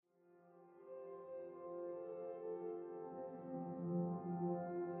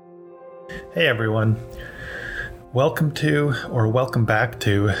Hey everyone, welcome back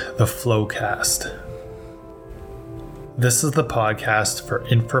to the FlowCast. This is the podcast for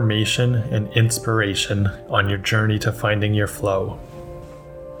information and inspiration on your journey to finding your flow.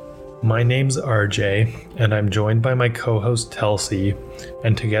 My name's RJ, and I'm joined by my co-host Telsi,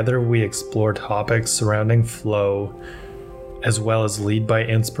 and together we explore topics surrounding flow, as well as lead by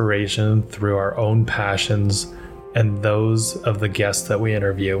inspiration through our own passions and those of the guests that we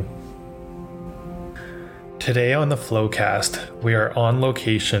interview. Today on the FlowCast, we are on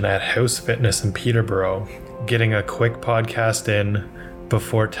location at House Fitness in Peterborough, getting a quick podcast in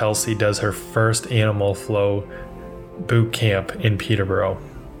before Telsi does her first animal flow boot camp in Peterborough.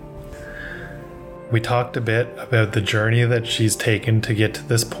 We talked a bit about the journey that she's taken to get to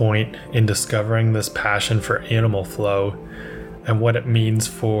this point in discovering this passion for animal flow and what it means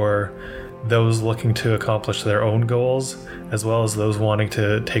for those looking to accomplish their own goals, as well as those wanting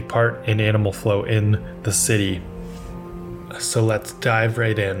to take part in animal flow in the city. So let's dive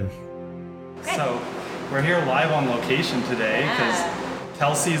right in. Okay. So we're here live on location today because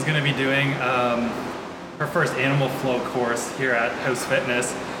Telsi is going to be doing her first animal flow course here at House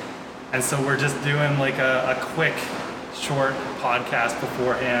Fitness. And so we're just doing like a quick, short podcast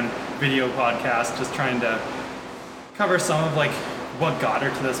beforehand, video podcast, just trying to cover some of like what got her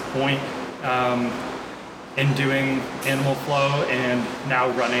to this point in doing animal flow and now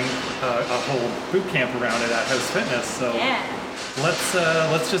running a whole boot camp around it at House Fitness. So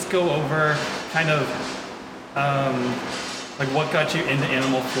let's just go over kind of like what got you into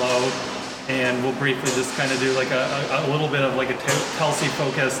animal flow, and we'll briefly just kind of do like a little bit of like a Telsi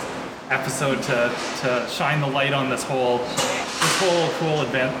focused episode to shine the light on this whole cool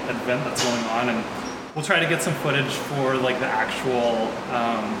event that's going on, and we'll try to get some footage for like the actual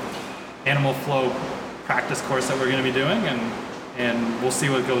animal flow practice course that we're going to be doing, and we'll see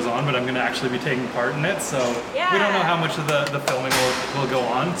what goes on, but I'm going to actually be taking part in it, so we don't know how much of the filming will go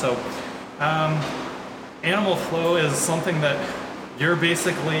on. So animal flow is something that you're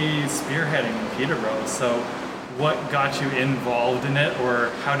basically spearheading in Peterborough. So what got you involved in it,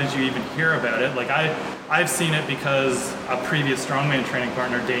 or how did you even hear about it? Like I've seen it because a previous strongman training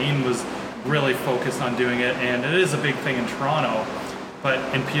partner, Dane, was really focused on doing it, and it is a big thing in Toronto. But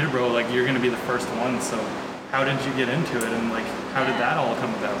in Peterborough, like, you're going to be the first one, so how did you get into it, and like how did that all come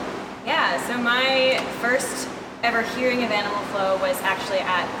about? Yeah, so my first ever hearing of animal flow was actually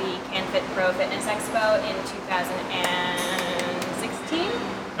at the CanFit Pro Fitness Expo in 2016.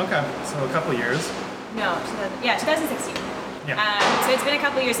 Okay, so a couple years. No, 2016. Yeah. So it's been a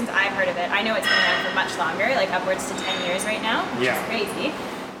couple years since I've heard of it. I know it's been around for much longer, like upwards to 10 years right now, which is crazy.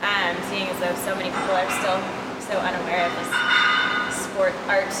 Seeing as though so many people are still so unaware of this sport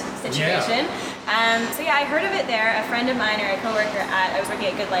art situation. So I heard of it there. A friend of mine, or a coworker I was working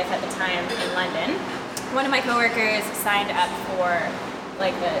at Good Life at the time in London. One of my coworkers signed up for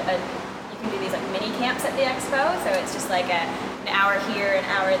like you can do these like mini camps at the expo. So it's just like an hour here, an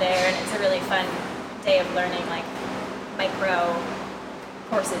hour there, and it's a really fun day of learning like micro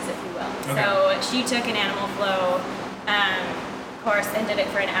courses, if you will. Okay. So she took an animal flow course and did it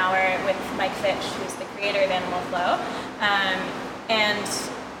for an hour with Mike Fitch, who's the creator of Animal Flow, and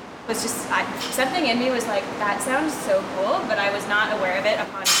was just something in me was like, that sounds so cool, but I was not aware of it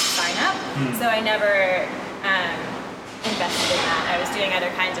upon sign up, so I never invested in that. I was doing other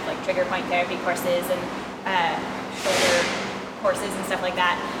kinds of like trigger point therapy courses and shoulder courses and stuff like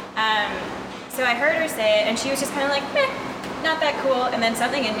that. So I heard her say it, and she was just kind of like, meh, not that cool, and then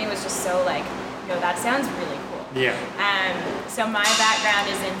something in me was just so like, no, that sounds really cool. Yeah. So my background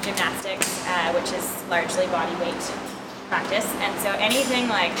is in gymnastics, which is largely body weight practice, and so anything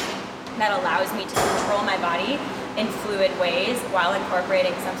like that allows me to control my body in fluid ways while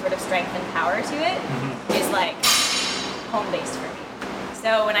incorporating some sort of strength and power to it is like home base for me.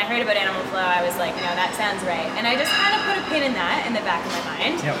 So when I heard about animal flow, I was like, no, that sounds right, and I just kind of put a pin in that in the back of my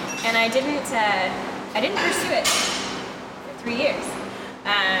mind, and I didn't pursue it for 3 years,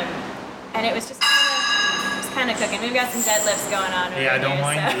 and it was just kind of cooking. We've got some deadlifts going on. Yeah, I don't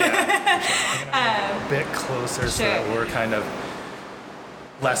mind. So. A bit closer so that we're kind of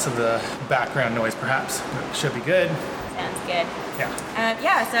less of the background noise, perhaps. Should be good. Sounds good.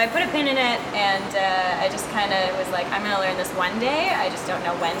 Yeah. So I put a pin in it, and I just kind of was like, I'm going to learn this one day. I just don't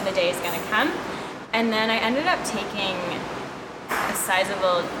know when the day is going to come. And then I ended up taking a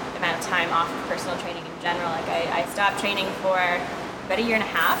sizable amount of time off of personal training in general. Like I stopped training for about a year and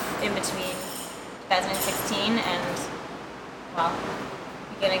a half in between 2016 and, well,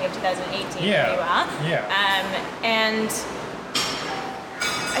 beginning of 2018 pretty well. Yeah. And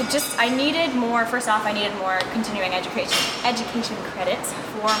I needed more, first off, I needed more continuing education credits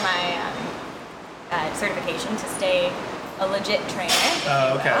for my certification to stay a legit trainer.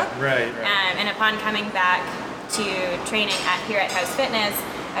 Oh, okay. Right. And upon coming back to training here at House Fitness,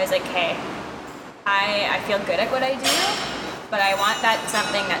 I was like, hey, I feel good at what I do, but I want that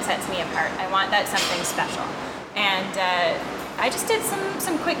something that sets me apart. I want that something special. And I just did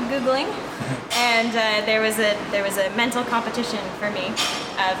some quick Googling, and there was a mental competition for me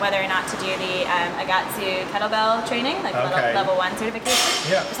of whether or not to do the Agatsu kettlebell training, like level 1 certification.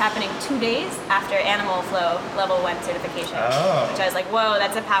 Yeah. It was happening 2 days after Animal Flow level 1 certification, which I was like, whoa,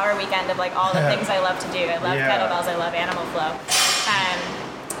 that's a power weekend of like all the things I love to do. I love kettlebells, I love Animal Flow,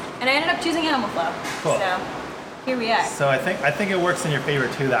 and I ended up choosing Animal Flow. Cool. So here we are. So I think it works in your favor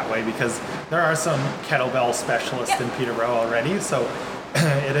too that way, because there are some kettlebell specialists in Peterborough already. So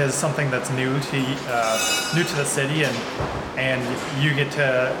it is something that's new to the city, and you get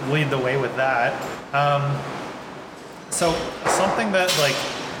to lead the way with that. So something that like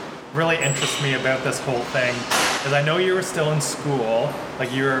really interests me about this whole thing is I know you were still in school,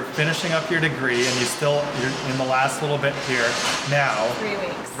 like you were finishing up your degree, and you're in the last little bit here now. 3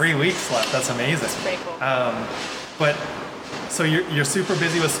 weeks. 3 weeks left. That's amazing. That's pretty cool. But so you're super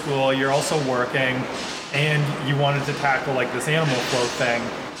busy with school. You're also working, and you wanted to tackle like this Animal Flow thing.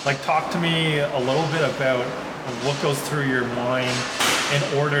 Like, talk to me a little bit about what goes through your mind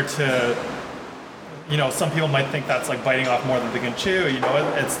in order to. Some people might think that's like biting off more than they can chew.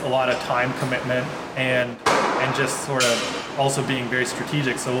 It's a lot of time commitment and just sort of also being very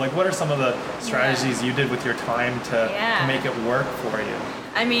strategic. So like, what are some of the strategies you did with your time to make it work for you?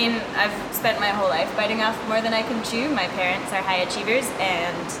 I mean, I've spent my whole life biting off more than I can chew. My parents are high achievers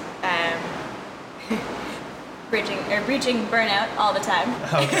and reaching burnout all the time.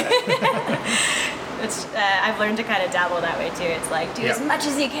 Okay. Which I've learned to kind of dabble that way too. It's like, do as much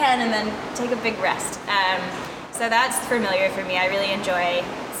as you can and then take a big rest. So that's familiar for me. I really enjoy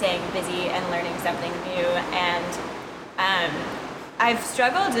staying busy and learning something new. And I've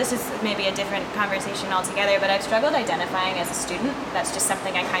struggled, this is maybe a different conversation altogether, but I've struggled identifying as a student. That's just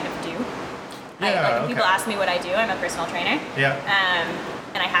something I kind of do. When people ask me what I do, I'm a personal trainer. Yeah.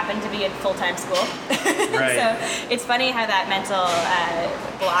 And I happen to be in full-time school. Right. So it's funny how that mental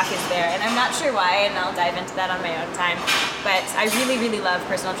block is there. And I'm not sure why, and I'll dive into that on my own time. But I really, really love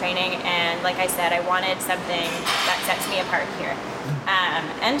personal training. And like I said, I wanted something that sets me apart here.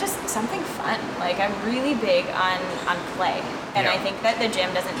 And just something fun. Like, I'm really big on play. And I think that the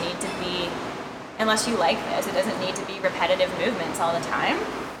gym doesn't need to be, unless you like this, it doesn't need to be repetitive movements all the time.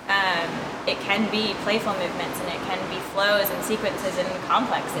 It can be playful movements, and it can be flows and sequences and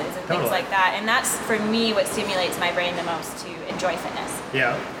complexes and things like that. And that's, for me, what stimulates my brain the most to enjoy fitness.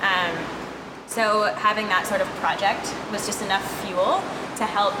 Yeah. So having that sort of project was just enough fuel to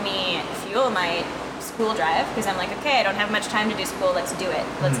help me fuel my school drive, because I'm like, okay, I don't have much time to do school, let's do it.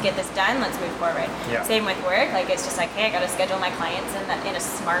 Let's get this done, let's move forward. Yeah. Same with work, like it's just like, hey, I gotta schedule my clients in a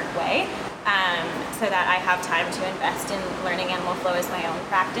smart way. So that I have time to invest in learning Animal Flow as my own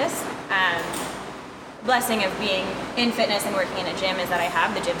practice. Blessing of being in fitness and working in a gym is that I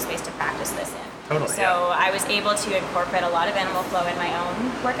have the gym space to practice this in. Totally. So I was able to incorporate a lot of Animal Flow in my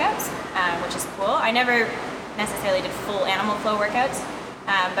own workouts, which is cool. I never necessarily did full Animal Flow workouts,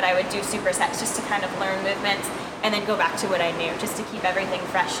 but I would do supersets just to kind of learn movements and then go back to what I knew, just to keep everything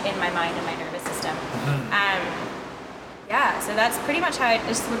fresh in my mind and my nervous system. So that's pretty much how I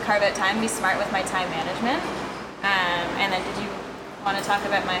just would carve out time, be smart with my time management. And then did you want to talk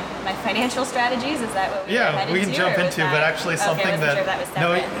about my financial strategies? Is that what we were headed to? Yeah, we can jump into, but actually something sure if that was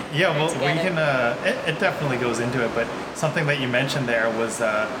separate. We can. It definitely goes into it, but something that you mentioned there was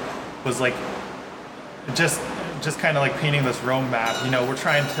like just kind of like painting this roadmap. We're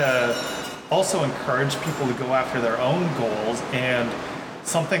trying to also encourage people to go after their own goals, and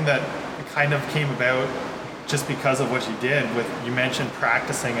something that kind of came about just because of what you did you mentioned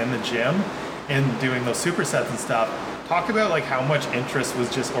practicing in the gym and doing those supersets and stuff. Talk about like how much interest was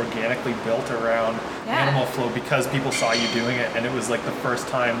just organically built around Animal Flow because people saw you doing it, and it was like the first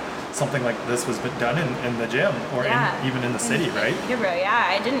time something like this was done in the gym or even in the city, right? Peterborough,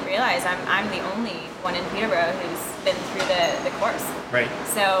 I didn't realize I'm the only one in Peterborough who's been through the course. Right.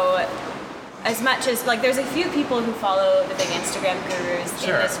 So as much as, like, there's a few people who follow the big Instagram gurus in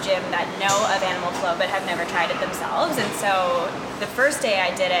this gym that know of Animal Flow but have never tried it themselves. And so the first day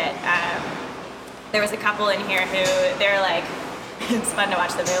I did it, there was a couple in here who, they're like, it's fun to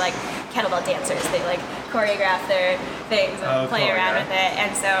watch them, they're like kettlebell dancers. They like choreograph their things and play around with it.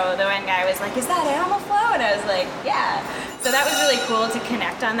 And so the one guy was like, is that Animal Flow? And I was like, yeah. So that was really cool to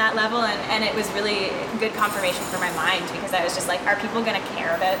connect on that level, and it was really good confirmation for my mind, because I was just like, are people going to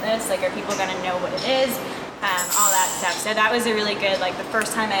care about this? Like, are people going to know what it is? all that stuff. So that was a really good, like the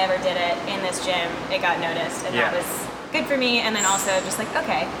first time I ever did it in this gym, it got noticed, and that was good for me. And then also just like,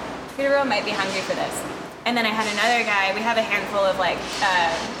 okay, Peterborough might be hungry for this. And then I had another guy, we have a handful of like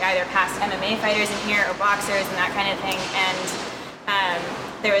either past MMA fighters in here or boxers and that kind of thing. And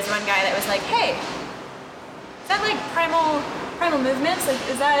there was one guy that was like, hey, is that like primal movements? Like,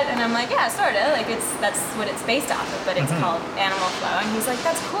 is that? And I'm like, yeah, sort of. Like, that's what it's based off of, but it's called animal flow. And he's like,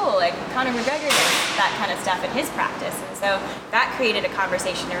 that's cool. Like, Conor McGregor does that kind of stuff in his practice. And so that created a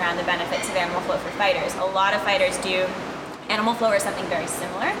conversation around the benefits of animal flow for fighters. A lot of fighters do animal flow or something very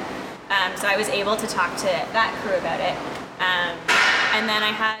similar. So I was able to talk to that crew about it. And then I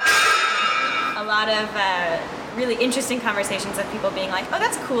had a lot of really interesting conversations of people being like, oh,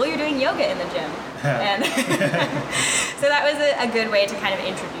 that's cool, you're doing yoga in the gym. And so that was a good way to kind of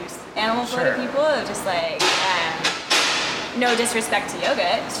introduce animal flow to people, of just like, no disrespect to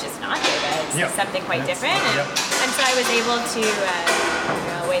yoga, it's just not yoga, it's something quite different. And so I was able to,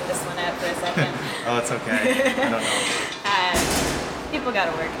 I'll wait this one out for a second. Oh, it's okay, I don't know. People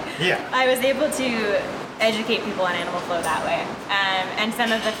gotta work. Yeah. I was able to educate people on animal flow that way. And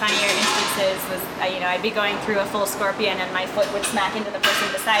some of the funnier instances was, I'd be going through a full scorpion and my foot would smack into the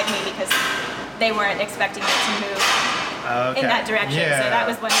person beside me because they weren't expecting it to move in that direction. So that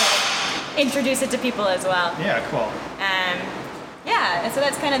was one way to introduce it to people as well. Yeah, cool. And so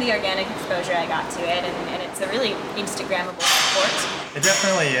that's kind of the organic exposure I got to it, and it's a really Instagrammable sport. It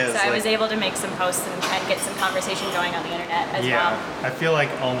definitely is. So I was able to make some posts and get some conversation going on the internet as well. I feel like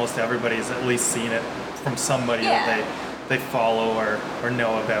almost everybody's at least seen it from somebody that they follow or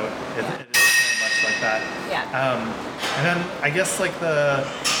know about. It is very much like that. Yeah. And then I guess like the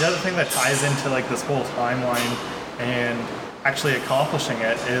other thing that ties into like this whole timeline and actually accomplishing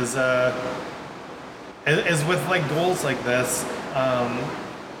it is with like goals like this,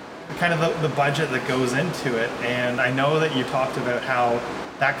 kind of the budget that goes into it. And I know that you talked about how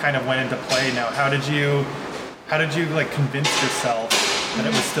that kind of went into play. Now, how did you like convince yourself that it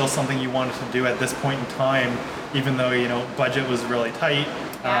was still something you wanted to do at this point in time, even though, budget was really tight,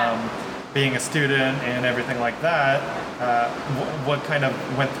 being a student and everything like that? What kind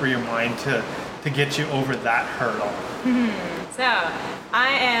of went through your mind to get you over that hurdle? So I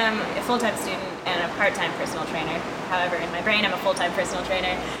am a full-time student and a part-time personal trainer. However, in my brain, I'm a full-time personal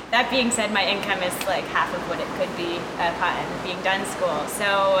trainer. That being said, my income is like half of what it could be being done school.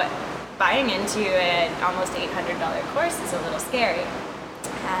 So buying into an almost $800 course is a little scary.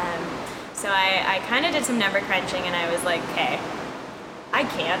 So I kind of did some number crunching, and I was like, okay, I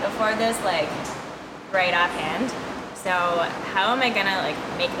can't afford this like right offhand. So how am I gonna like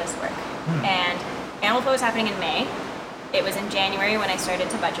make this work? And Animal Flow was happening in May. It was in January when I started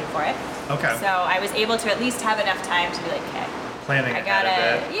to budget for it. Okay. So I was able to at least have enough time to be like, okay, planning I gotta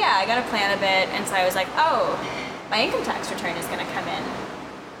ahead a bit. Yeah, I gotta plan a bit. And so I was like, oh, my income tax return is gonna come in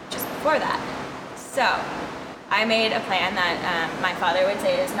just before that. So I made a plan that my father would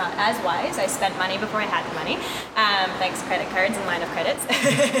say is not as wise. I spent money before I had the money, thanks credit cards and line of credits.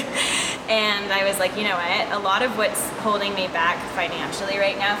 And I was like, you know what? A lot of what's holding me back financially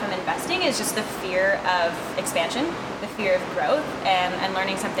right now from investing is just the fear of expansion, the fear of growth, and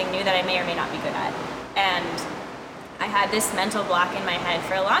learning something new that I may or may not be good at. And I had this mental block in my head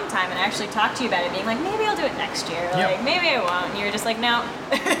for a long time, and I actually talked to you about it, being like, maybe I'll do it next year, or like maybe I won't. And you were just like, no,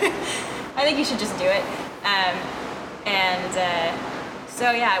 I think you should just do it. So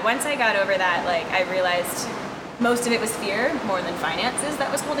yeah, once I got over that, like I realized most of it was fear more than finances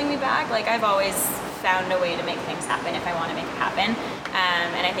that was holding me back. Like I've always found a way to make things happen if I want to make it happen.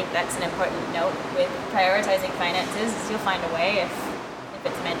 And I think that's an important note with prioritizing finances, is you'll find a way if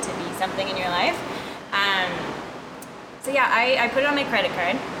it's meant to be something in your life. So yeah, I put it on my credit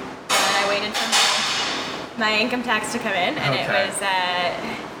card, and then I waited for my income tax to come in, and it was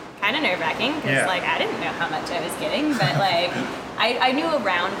kind of nerve-wracking because like I didn't know how much I was getting, but like I knew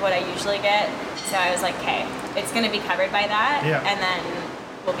around what I usually get, so I was like, okay, it's going to be covered by that, and then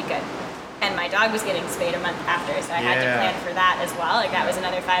we'll be good. And my dog was getting spayed a month after, so I had to plan for that as well. Like that was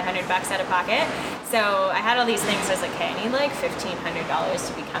another $500 out of pocket. So I had all these things. So I was like, okay, I need like $1,500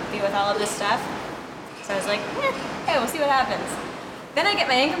 to be comfy with all of this stuff. So I was like, hey, we'll see what happens. Then I get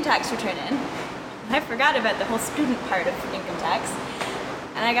my income tax return in. I forgot about the whole student part of income tax,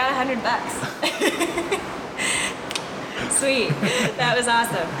 and I got $100. Sweet, that was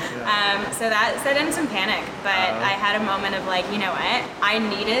awesome. So that set in some panic, but I had a moment of like, you know what? I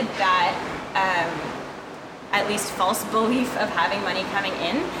needed that at least false belief of having money coming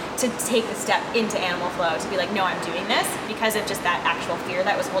in to take the step into Animal Flow, to be like, no, I'm doing this, because of just that actual fear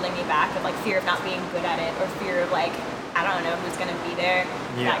that was holding me back, of like fear of not being good at it, or fear of like, I don't know who's gonna be there,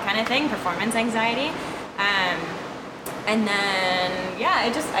 that kind of thing, performance anxiety. And then,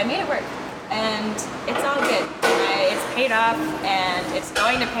 I made it work. And it's all good. It's paid off, and it's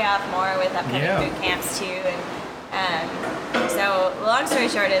going to pay off more with upcoming boot camps too. And so long story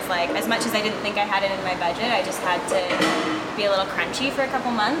short is, like, as much as I didn't think I had it in my budget, I just had to be a little crunchy for a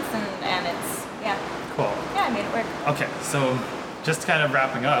couple months, and it's, Cool. Yeah, I made it work. Okay, so just kind of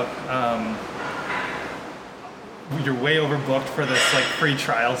wrapping up, you're way overbooked for this like free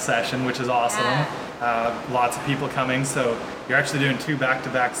trial session, which is awesome. Lots of people coming, so you're actually doing 2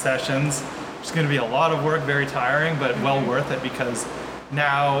 back-to-back sessions. It's going to be a lot of work, very tiring, but well worth it, because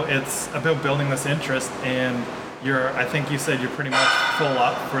now it's about building this interest, and I think you said you're pretty much full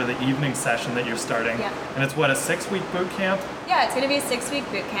up for the evening session that you're starting. Yeah. And it's what, a 6-week boot camp? Yeah, it's going to be a 6-week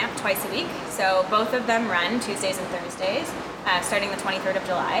boot camp, twice a week. So both of them run Tuesdays and Thursdays, starting the 23rd of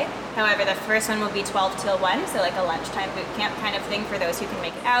July. However, the first one will be 12 till 1, so like a lunchtime boot camp kind of thing for those who can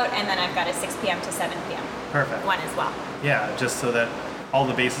make it out. And then I've got a 6 p.m. to 7 p.m. Perfect. one as well. Yeah, just so that all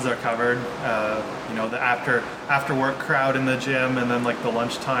the bases are covered. The after work crowd in the gym, and then like the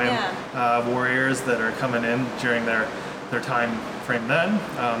lunchtime warriors that are coming in during their time frame. Then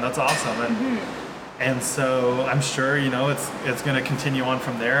that's awesome. And so I'm sure it's going to continue on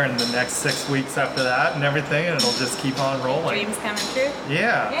from there, and the next 6 weeks after that and everything, and it'll just keep on rolling. Dreams coming true.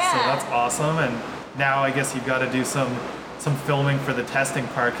 Yeah. So that's awesome. And now I guess you've got to do some filming for the testing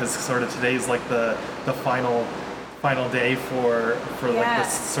part, because sort of today's like the final day for like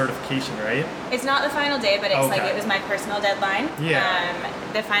this certification, right? It's not the final day, but it's like it was my personal deadline. Yeah.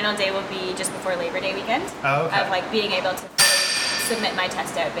 The final day will be just before Labor Day weekend. Oh, okay. Of like being able to submit my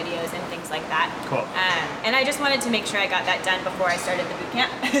test out videos and things like that. Cool. And I just wanted to make sure I got that done before I started the boot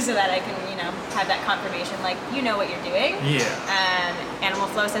camp, so that I can have that confirmation, like, you know what you're doing. Yeah. Animal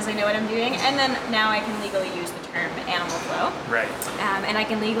Flow says I know what I'm doing, and then now I can legally use the term Animal Flow. Right. And I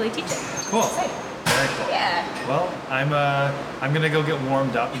can legally teach it. Cool. Very cool. Yeah. Well, I'm gonna go get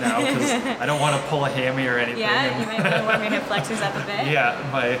warmed up now, because I don't want to pull a hammy or anything. Yeah, you might want to warm your hip flexors up a bit.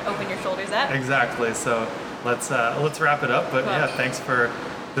 Yeah, open your shoulders up. Exactly. So let's wrap it up. But cool. Thanks for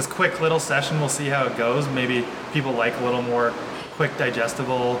this quick little session. We'll see how it goes. Maybe people like a little more quick,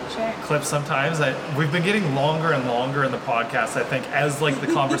 digestible clips sometimes. We've been getting longer and longer in the podcast, I think, as like the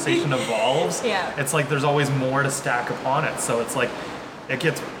conversation evolves. Yeah. It's like there's always more to stack upon it. So it's like it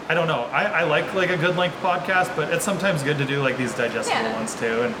gets, I don't know, I like a good length podcast, but it's sometimes good to do like these digestible ones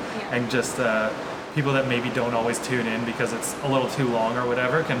too, and just people that maybe don't always tune in because it's a little too long or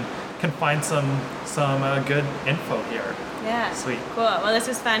whatever can find some good info here. Yeah. Sweet. Cool. Well, this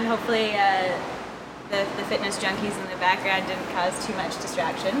was fun. Hopefully the fitness junkies in the background didn't cause too much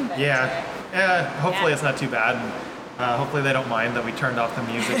distraction. But, hopefully it's not too bad. And, hopefully they don't mind that we turned off the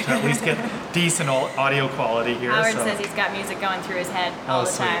music to at least get decent audio quality here. Howard says he's got music going through his head all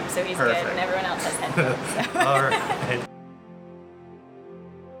the time, so he's good, and everyone else has headphones. So. All right.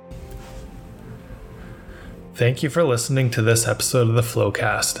 Thank you for listening to this episode of the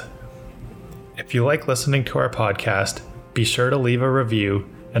FlowCast. If you like listening to our podcast, be sure to leave a review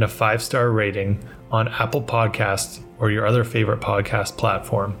and a 5-star rating on Apple Podcasts or your other favorite podcast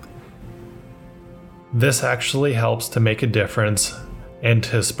platform. This actually helps to make a difference and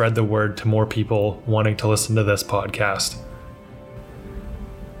to spread the word to more people wanting to listen to this podcast.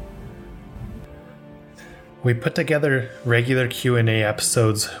 We put together regular Q&A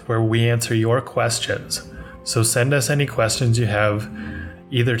episodes where we answer your questions. So send us any questions you have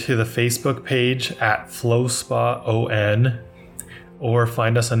either to the Facebook page at FlowSpaON, or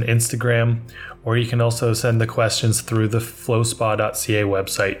find us on Instagram, or you can also send the questions through the flowspa.ca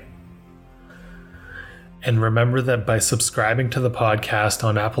website. And remember that by subscribing to the podcast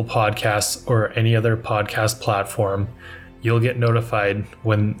on Apple Podcasts or any other podcast platform, you'll get notified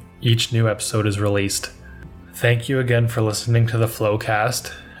when each new episode is released. Thank you again for listening to the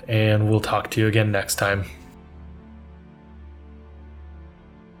FlowCast, and we'll talk to you again next time.